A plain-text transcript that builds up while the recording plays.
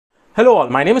Hello all,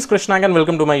 my name is Krishnag and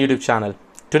welcome to my YouTube channel.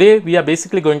 Today we are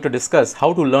basically going to discuss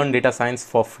how to learn data science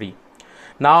for free.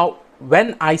 Now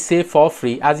when I say for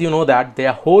free, as you know that there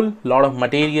are a whole lot of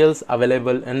materials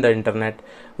available in the internet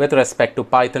with respect to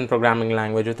Python programming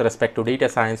language, with respect to data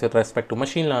science, with respect to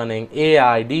machine learning,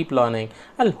 AI, deep learning,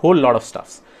 and a whole lot of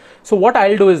stuff. So what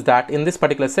I'll do is that in this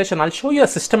particular session, I'll show you a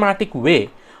systematic way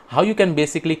how you can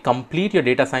basically complete your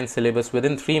data science syllabus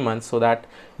within 3 months so that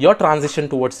your transition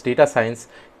towards data science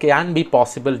can be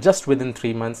possible just within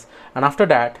 3 months. And after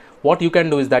that, what you can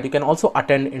do is that you can also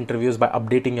attend interviews by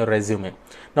updating your resume.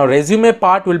 Now resume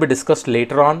part will be discussed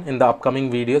later on in the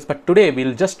upcoming videos, but today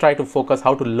we'll just try to focus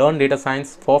how to learn data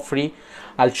science for free.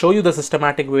 I'll show you the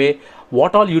systematic way,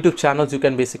 what all YouTube channels you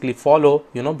can basically follow,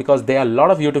 because there are a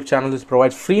lot of YouTube channels which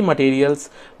provide free materials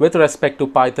with respect to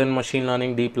Python, machine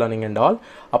learning, deep learning and all.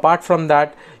 Apart from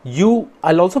that,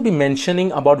 I'll also be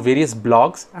mentioning about various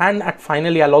blogs, and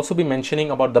finally I'll also be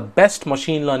mentioning about the best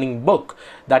machine learning book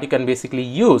that you can basically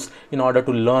use in order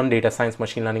to learn data science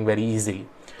machine learning very easily.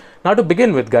 Now to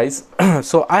begin with, guys,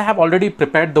 so I have already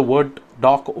prepared the Word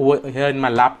doc over here in my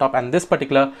laptop, and this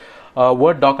particular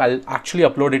Word doc I'll actually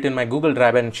upload it in my Google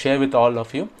Drive and share with all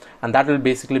of you, and that will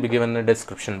basically be given in the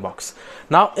description box.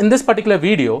 Now in this particular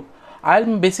video,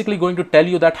 I'm basically going to tell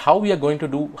you that how we are going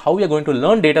to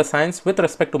learn data science with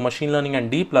respect to machine learning and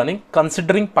deep learning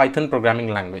considering Python programming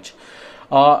language.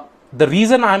 The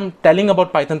reason I'm telling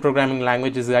about Python programming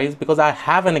language is, guys, because I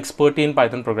have an expertise in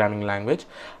Python programming language.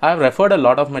 I've referred a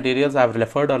lot of materials, I've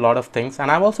referred a lot of things,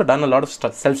 and I've also done a lot of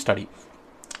self-study.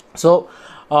 So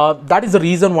that is the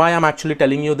reason why I'm actually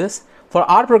telling you this. For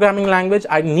our programming language,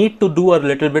 I need to do a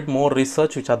little bit more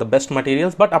research, which are the best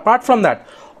materials. But apart from that,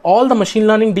 all the machine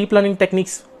learning, deep learning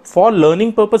techniques for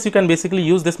learning purpose, you can basically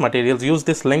use these materials, use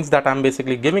these links that I'm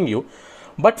basically giving you.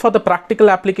 But for the practical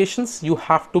applications, you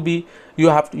should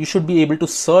be able to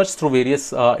search through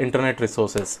various internet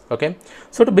resources. Okay.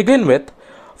 So to begin with,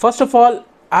 first of all,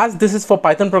 as this is for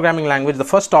Python programming language, the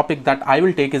first topic that I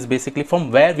will take is basically from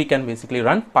where we can basically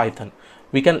run Python.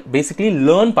 We can basically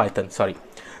learn Python. Sorry.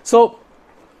 So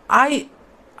I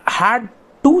had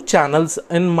two channels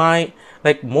in my,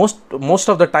 like most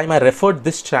of the time I referred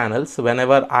these channels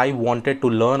whenever I wanted to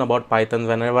learn about Python,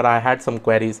 whenever I had some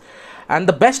queries. And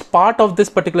the best part of this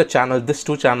particular channel, these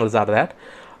two channels, are that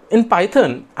in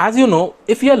Python, as you know,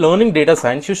 if you are learning data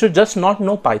science, you should just not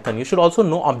know Python. You should also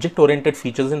know object-oriented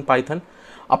features in Python.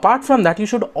 Apart from that, you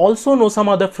should also know some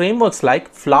other frameworks like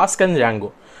Flask and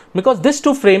Django, because these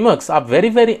two frameworks are very,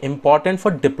 very important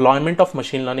for deployment of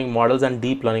machine learning models and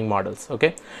deep learning models.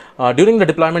 Okay, during the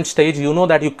deployment stage, you know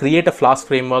that you create a Flask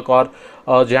framework or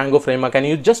a Django framework and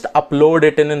you just upload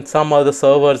it in some other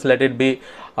servers. Let it be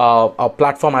a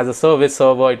platform as a service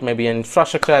server, it may be an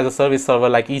infrastructure as a service server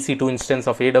like EC2 instance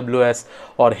of AWS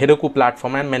or Heroku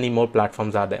platform, and many more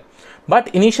platforms are there.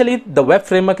 But initially the web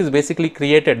framework is basically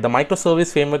created, the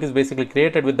microservice framework is basically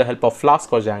created with the help of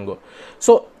Flask or Django.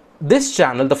 So this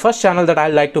channel, the first channel that I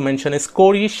like to mention is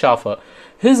Corey Schaffer.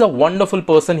 He's a wonderful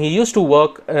person. He used to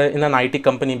work in an IT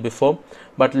company before,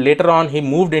 but later on he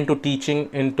moved into teaching,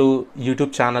 into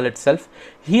YouTube channel itself.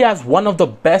 He has one of the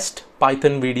best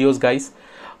Python videos, guys.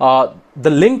 The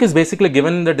link is basically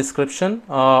given in the description.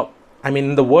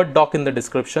 In the Word doc in the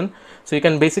description. So you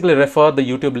can basically refer the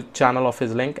YouTube channel of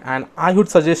his link. And I would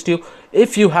suggest you,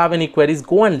 if you have any queries,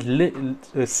 go and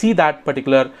see that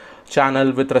particular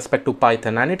channel with respect to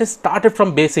Python. And it is started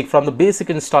from the basic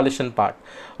installation part.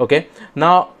 Okay.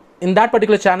 Now, in that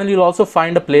particular channel, you'll also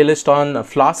find a playlist on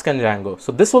Flask and Django.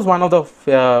 So this was one of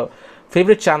the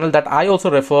favorite channel that I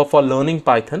also refer for learning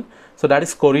Python. So that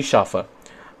is Corey Schaffer.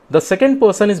 The second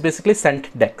person is basically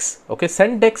CentDex. Okay,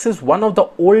 CentDex is one of the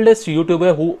oldest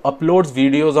YouTuber who uploads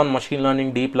videos on machine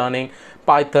learning, deep learning,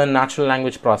 Python, natural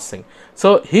language processing.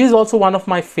 So he is also one of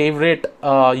my favorite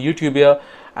YouTuber,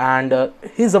 and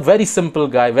he's a very simple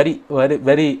guy, very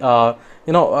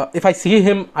if I see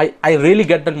him, I really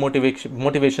get that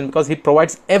motivation because he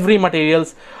provides every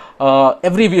materials,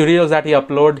 every videos that he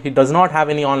upload. He does not have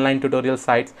any online tutorial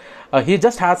sites. He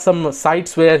just has some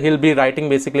sites where he'll be writing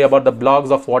basically about the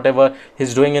blogs of whatever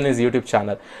he's doing in his YouTube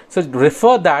channel. So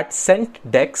refer that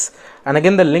CentDex, and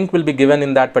again the link will be given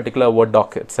in that particular Word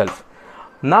doc itself.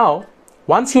 Now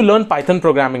once you learn Python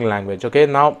programming language, okay,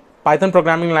 now Python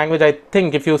programming language, I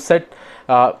think if you set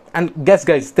and guess,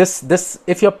 guys, this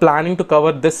if you're planning to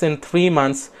cover this in 3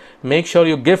 months, make sure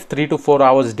you give 3 to 4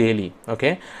 hours daily.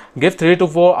 Okay, give 3 to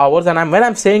 4 hours, and when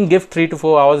I'm saying give 3 to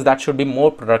 4 hours, that should be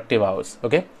more productive hours.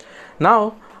 Okay,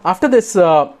 now after this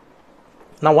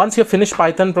Now once you finish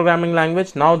Python programming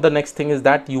language, now the next thing is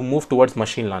that you move towards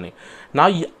machine learning. Now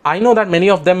I know that many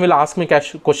of them will ask me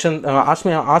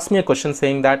ask me a question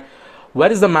saying that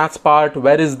where is the maths part,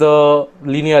 where is the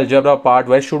linear algebra part,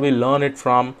 where should we learn it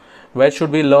from, where should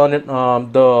we learn it,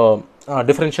 the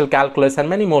differential calculus and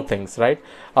many more things, right?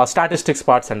 Statistics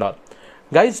parts and all.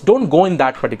 Guys, don't go in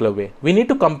that particular way. We need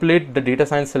to complete the data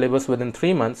science syllabus within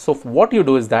 3 months. So what you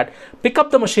do is that pick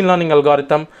up the machine learning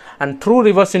algorithm and through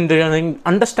reverse engineering,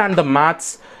 understand the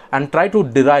maths and try to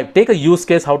derive, take a use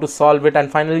case, how to solve it, and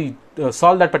finally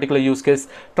solve that particular use case.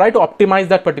 Try to optimize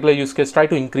that particular use case, try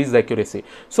to increase the accuracy.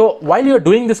 So while you're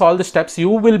doing this, all the steps, you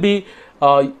will be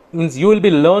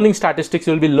learning statistics,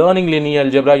 you will be learning linear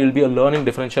algebra, you will be learning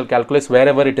differential calculus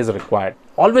wherever it is required.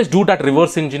 Always do that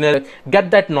reverse engineer, get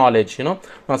that knowledge, you know.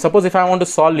 Now suppose if I want to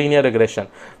solve linear regression,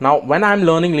 now when I'm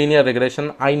learning linear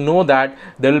regression, I know that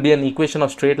there will be an equation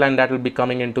of straight line that will be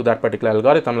coming into that particular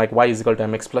algorithm, like y is equal to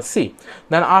mx plus c.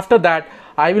 Then after that,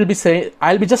 I will be saying,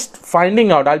 I'll be just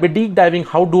finding out, I'll be deep diving,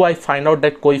 how do I find out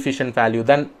that coefficient value?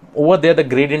 Then over there the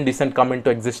gradient descent come into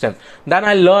existence. Then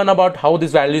I learn about how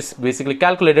this value is basically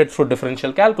calculated through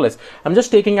differential calculus. I'm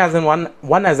just taking as in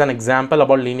one as an example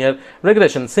about linear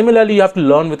regression. Similarly, you have to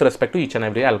learn with respect to each and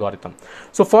every algorithm.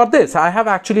 So for this, I have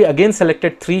actually again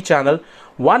selected 3 channels.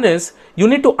 One is you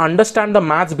need to understand the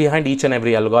maths behind each and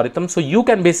every algorithm. So you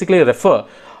can basically refer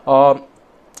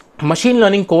machine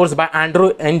learning course by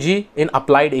Andrew Ng in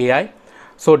applied AI.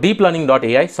 So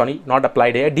deeplearning.ai, sorry, not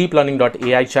applied AI,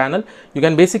 deeplearning.ai channel. You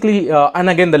can basically, and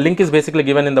again, the link is basically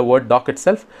given in the Word doc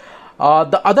itself.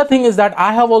 The other thing is that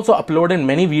I have also uploaded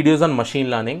many videos on machine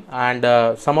learning,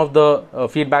 and some of the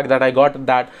feedback that I got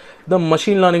that the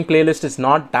machine learning playlist is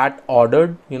not that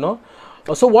ordered, you know.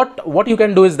 So what you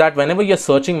can do is that whenever you're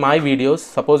searching my videos,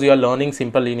 suppose you are learning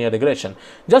simple linear regression,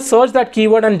 just search that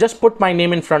keyword and just put my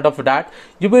name in front of that.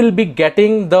 You will be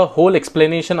getting the whole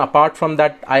explanation. Apart from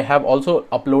that, I have also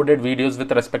uploaded videos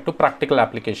with respect to practical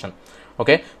application.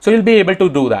 Okay, so you'll be able to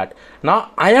do that.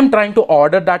 Now I am trying to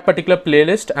order that particular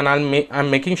playlist, and I'm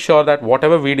making sure that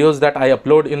whatever videos that I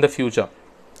upload in the future,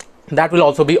 that will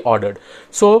also be ordered.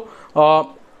 So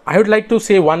I would like to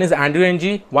say, one is Andrew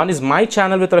Ng, one is my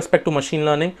channel with respect to machine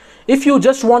learning. If you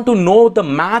just want to know the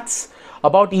maths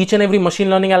about each and every machine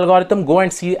learning algorithm, go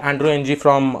and see Andrew Ng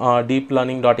from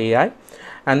deeplearning.ai.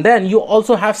 And then you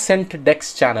also have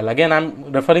CentDex channel. Again,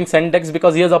 I'm referring CentDex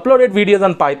because he has uploaded videos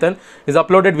on Python, he's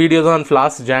uploaded videos on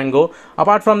Flask, Django.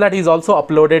 Apart from that, he's also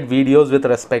uploaded videos with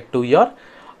respect to your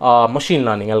machine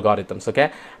learning algorithms.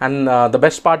 Okay, and the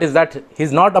best part is that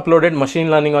he's not uploaded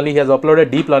machine learning only, he has uploaded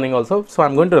deep learning also. So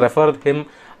I'm going to refer him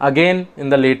again in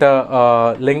the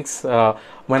later links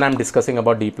when I'm discussing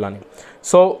about deep learning.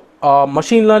 So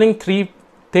machine learning, 3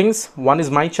 things. One is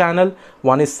my channel,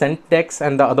 one is CentDex,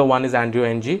 and the other one is Andrew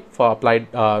Ng for applied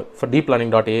for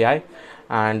deeplearning.ai.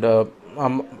 And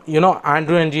you know,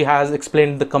 Andrew Ng has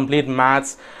explained the complete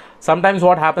maths. Sometimes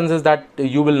what happens is that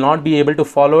you will not be able to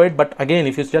follow it, but again,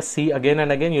 if you just see again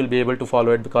and again, you'll be able to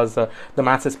follow it because the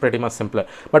maths is pretty much simpler.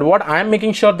 But what I'm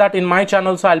making sure that in my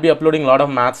channel, so I'll be uploading a lot of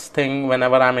maths thing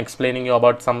whenever I'm explaining you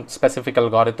about some specific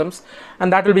algorithms,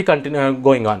 and that will be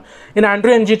going on. In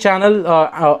Andrew Ng channel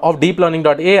of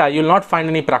deeplearning.ai, you'll not find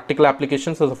any practical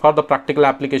applications. So for the practical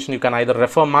application, you can either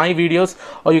refer my videos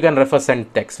or you can refer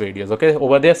CentDex videos. Okay,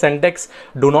 over there, CentDex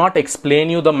do not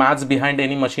explain you the maths behind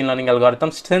any machine learning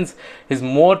algorithms, since is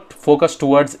more focused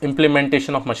towards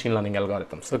implementation of machine learning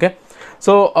algorithms. Okay,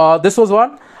 so this was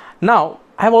one. Now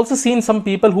I have also seen some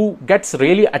people who gets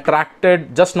really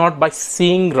attracted just not by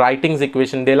seeing writings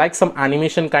equation, they like some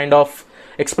animation kind of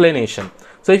explanation.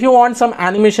 So if you want some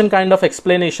animation kind of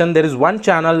explanation, there is one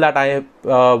channel that I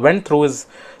went through, is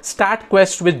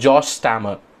StatQuest with Josh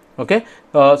Stammer. Okay,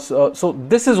 so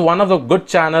this is one of the good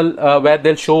channel where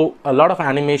they'll show a lot of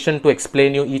animation to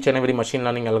explain you each and every machine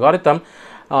learning algorithm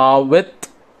with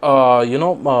you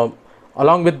know,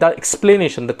 along with the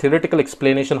explanation, the theoretical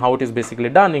explanation, how it is basically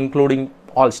done, including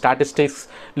all statistics,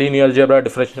 linear algebra,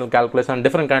 differential calculus, and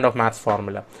different kind of maths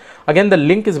formula. Again, the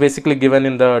link is basically given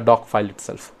in the doc file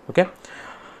itself. Okay,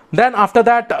 then after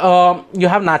that, you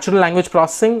have natural language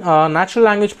processing. Natural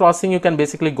language processing, you can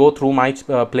basically go through my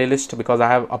playlist, because I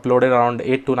have uploaded around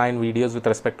 8 to 9 videos with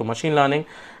respect to machine learning,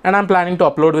 and I'm planning to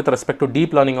upload with respect to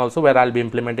deep learning also, where I'll be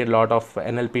implementing a lot of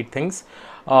NLP things,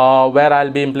 where I'll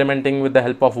be implementing with the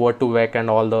help of word2vec and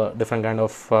all the different kind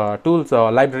of tools,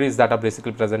 libraries that are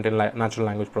basically present in natural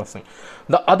language processing.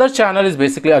 The other channel is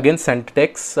basically again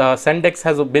CentDex. CentDex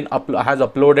has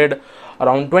uploaded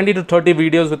around 20 to 30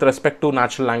 videos with respect to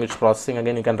natural language processing.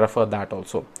 Again, you can refer that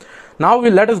also. Now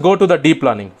let us go to the deep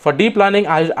learning. For deep learning,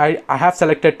 I have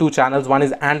selected two channels. One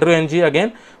is Andrew NG,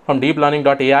 again from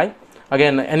deeplearning.ai.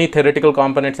 Again, any theoretical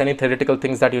components, any theoretical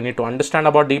things that you need to understand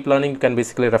about deep learning, you can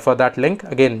basically refer that link.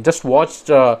 Again, just watch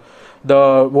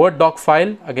the Word doc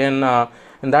file. Again,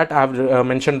 in that I have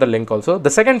mentioned the link also.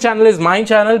 The second channel is my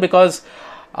channel, because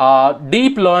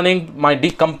deep learning, my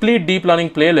complete deep learning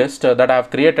playlist that I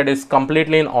have created is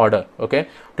completely in order. Okay,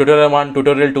 tutorial 1,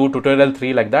 tutorial 2, tutorial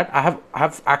 3, like that. I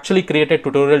have actually created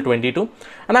tutorial 22,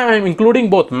 and I am including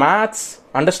both maths,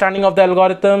 understanding of the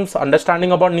algorithms,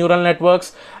 understanding about neural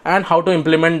networks, and how to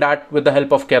implement that with the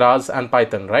help of Keras and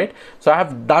Python, right? So I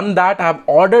have done that. I have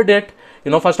ordered it.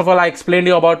 First of all, I explained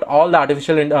you about all the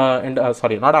artificial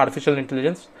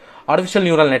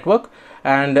neural network.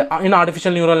 And in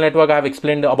artificial neural network, I have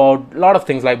explained about a lot of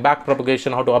things like back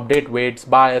propagation, how to update weights,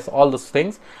 bias, all those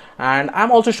things. And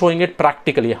I'm also showing it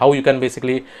practically, how you can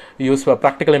basically use for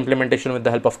practical implementation with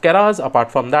the help of Keras.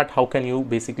 Apart from that, how can you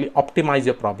basically optimize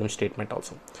your problem statement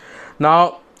also.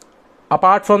 Now,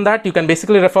 apart from that, you can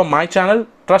basically refer my channel.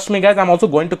 Trust me guys, I'm also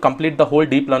going to complete the whole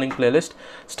deep learning playlist.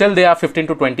 Still there are 15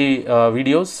 to 20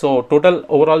 videos. So total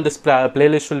overall this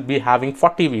playlist will be having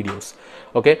 40 videos.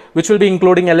 Okay, which will be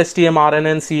including LSTM,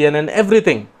 RNN, CNN,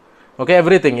 everything. Okay,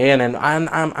 everything, ANN. And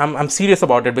I'm serious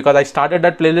about it, because I started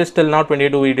that playlist. Till now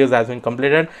 22 videos has been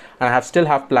completed, and I still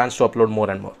have plans to upload more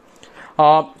and more.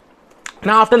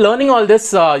 Now after learning all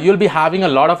this, you'll be having a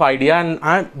lot of idea,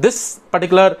 and this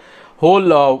particular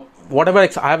whole whatever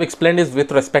I have explained is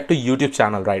with respect to YouTube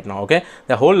channel right now. Okay,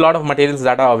 there are a whole lot of materials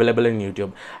that are available in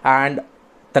YouTube. And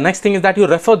the next thing is that you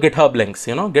refer GitHub links,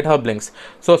 GitHub links.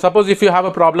 So suppose if you have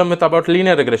a problem with about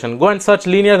linear regression, go and search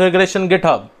linear regression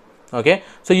GitHub. Okay,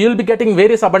 so you'll be getting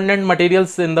various abundant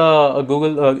materials in the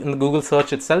Google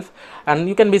search itself, and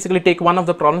you can basically take one of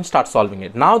the problems, start solving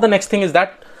it. Now the next thing is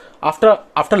that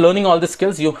after learning all the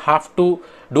skills, you have to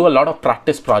do a lot of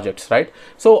practice projects, right?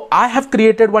 So I have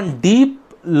created one deep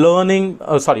learning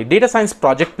data science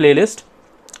project playlist,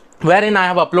 wherein I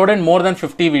have uploaded more than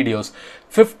 50 videos,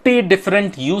 50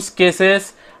 different use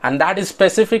cases, and that is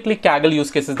specifically Kaggle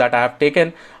use cases that I have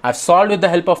taken. I've solved with the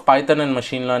help of Python and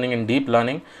machine learning and deep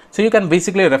learning. So you can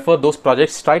basically refer those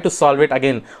projects, try to solve it.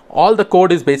 Again, all the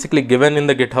code is basically given in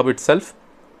the GitHub itself.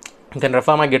 You can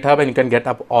refer my GitHub and you can get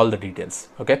up all the details.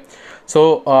 Okay,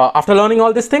 so after learning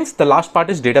all these things, the last part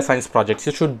is data science projects.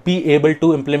 You should be able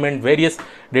to implement various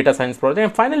data science projects,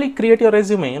 and finally create your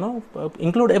resume.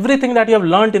 Include everything that you have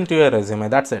learned into your resume.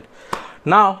 That's it.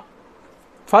 Now,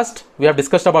 first we have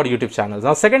discussed about YouTube channels.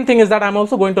 Now second thing is that I'm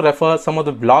also going to refer some of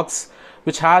the blogs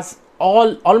which has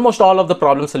almost all of the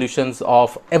problem solutions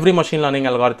of every machine learning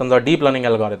algorithms or deep learning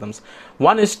algorithms.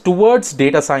 One is Towards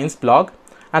Data Science blog,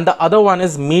 and the other one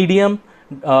is Medium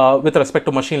with respect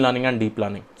to machine learning and deep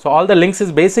learning. So all the links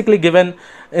is basically given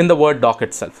in the Word doc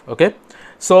itself. Okay,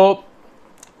 so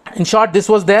in short, this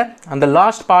was there. And the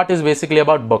last part is basically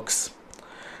about books.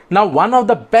 Now one of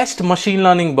the best machine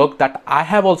learning book that I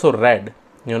have also read,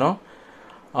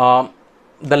 the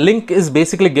link is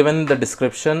basically given in the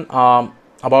description,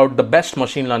 about the best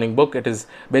machine learning book. It is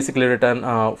basically written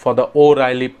for the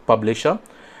O'Reilly publisher.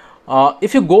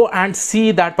 If you go and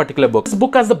see that particular book, this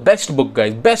book is the best book,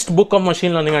 guys, best book of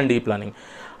machine learning and deep learning.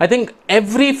 I think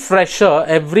every fresher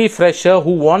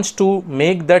who wants to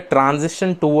make the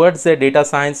transition towards their data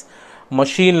science,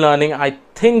 machine learning, I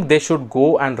think they should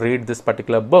go and read this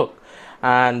particular book.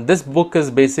 And this book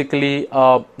is basically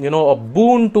a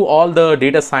boon to all the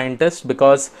data scientists,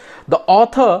 because the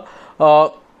author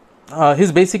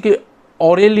he's basically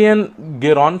Aurélien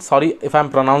Guérin. Sorry if I'm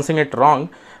pronouncing it wrong,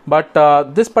 but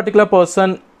this particular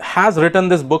person has written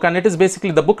this book, and it is basically,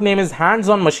 the book name is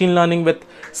Hands-on Machine Learning with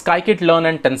Scikit-learn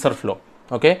and TensorFlow.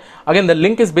 Okay, again the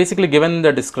link is basically given in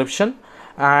the description,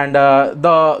 and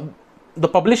the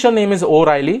publisher name is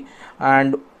O'Reilly.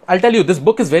 And I'll tell you, this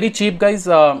book is very cheap, guys.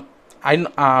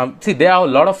 See, there are a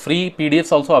lot of free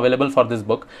PDFs also available for this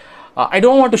book. I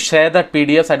don't want to share that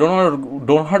PDFs. I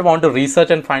don't want to research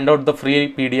and find out the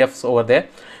free PDFs over there,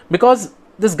 because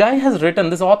this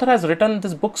author has written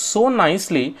this book so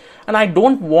nicely, and I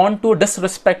don't want to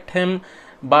disrespect him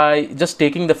by just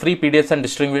taking the free PDFs and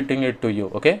distributing it to you.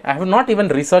 Okay, I have not even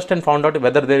researched and found out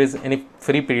whether there is any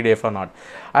free PDF or not.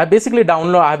 I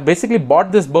basically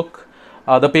bought this book,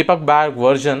 the paperback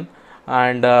version,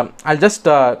 and I'll just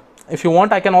if you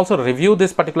want, I can also review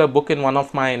this particular book in one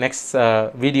of my next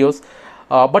videos.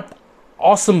 But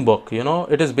awesome book,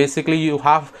 it is basically, you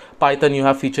have Python, you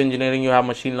have feature engineering, you have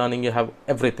machine learning, you have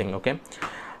everything. Okay,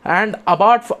 and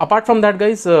apart from that,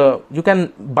 guys, you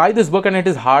can buy this book, and it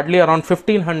is hardly around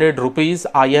 1500 rupees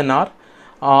INR.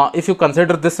 If you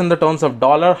consider this in the terms of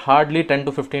dollar, hardly $10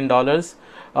 to $15.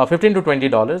 $15 to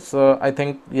 $20. I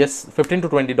think, yes, $15 to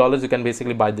 $20 you can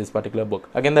basically buy this particular book.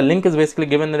 Again, the link is basically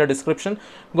given in the description.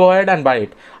 Go ahead and buy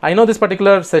it. I know this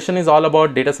particular session is all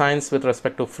about data science with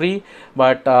respect to free,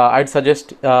 but I'd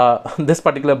suggest this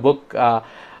particular book.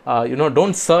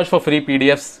 Don't search for free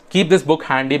PDFs. Keep this book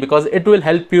handy because it will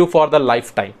help you for the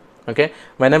lifetime. Okay,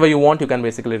 whenever you want, you can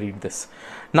basically read this.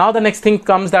 Now the next thing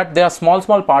comes that there are small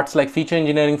parts like feature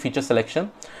engineering, feature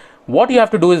selection. What you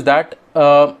have to do is that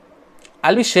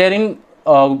I'll be sharing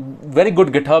a very good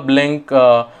GitHub link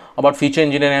about feature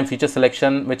engineering and feature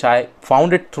selection, which I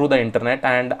found it through the internet,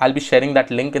 and I'll be sharing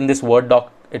that link in this Word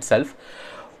doc itself.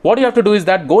 What you have to do is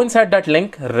that go inside that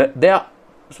link. There are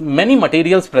many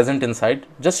materials present inside.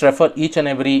 Just refer each and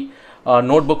every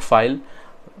notebook file.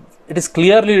 It is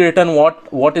clearly written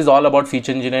what is all about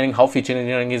feature engineering, how feature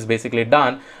engineering is basically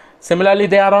done. Similarly,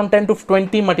 there are around 10 to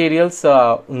 20 materials,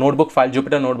 notebook file,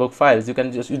 Jupyter notebook files. You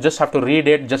just have to read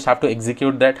it, just have to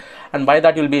execute that, and by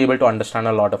that you'll be able to understand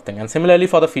a lot of things. And similarly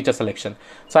for the feature selection.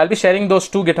 So I'll be sharing those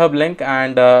two GitHub link,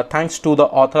 and thanks to the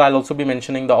author. I'll also be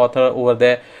mentioning the author over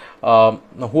there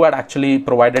who had actually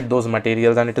provided those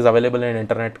materials, and it is available in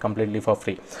internet completely for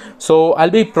free. So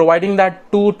I'll be providing that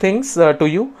two things to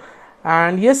you.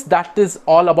 And yes, that is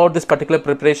all about this particular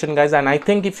preparation, guys. And I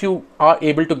think if you are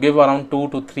able to give around 2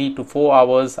 to 3 to 4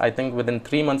 hours, I think within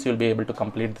 3 months you'll be able to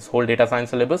complete this whole data science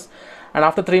syllabus. And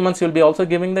after 3 months you'll be also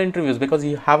giving the interviews, because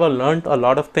you have learned a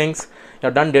lot of things. You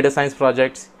have done data science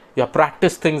projects, you have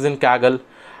practiced things in Kaggle,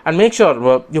 and make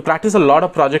sure you practice a lot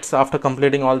of projects after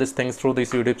completing all these things through this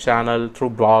YouTube channel,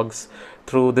 through blogs,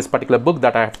 through this particular book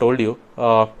that I have told you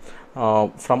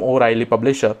from O'Reilly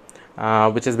publisher.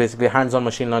 Which is basically hands-on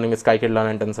machine learning with sklearn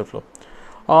and tensorflow.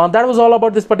 That was all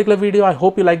about this particular video. I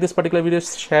hope you like this particular video.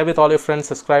 Share with all your friends.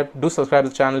 Do subscribe to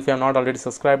the channel if you have not already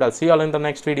subscribed. I'll see you all in the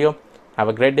next video. Have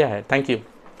a great day ahead. Thank you.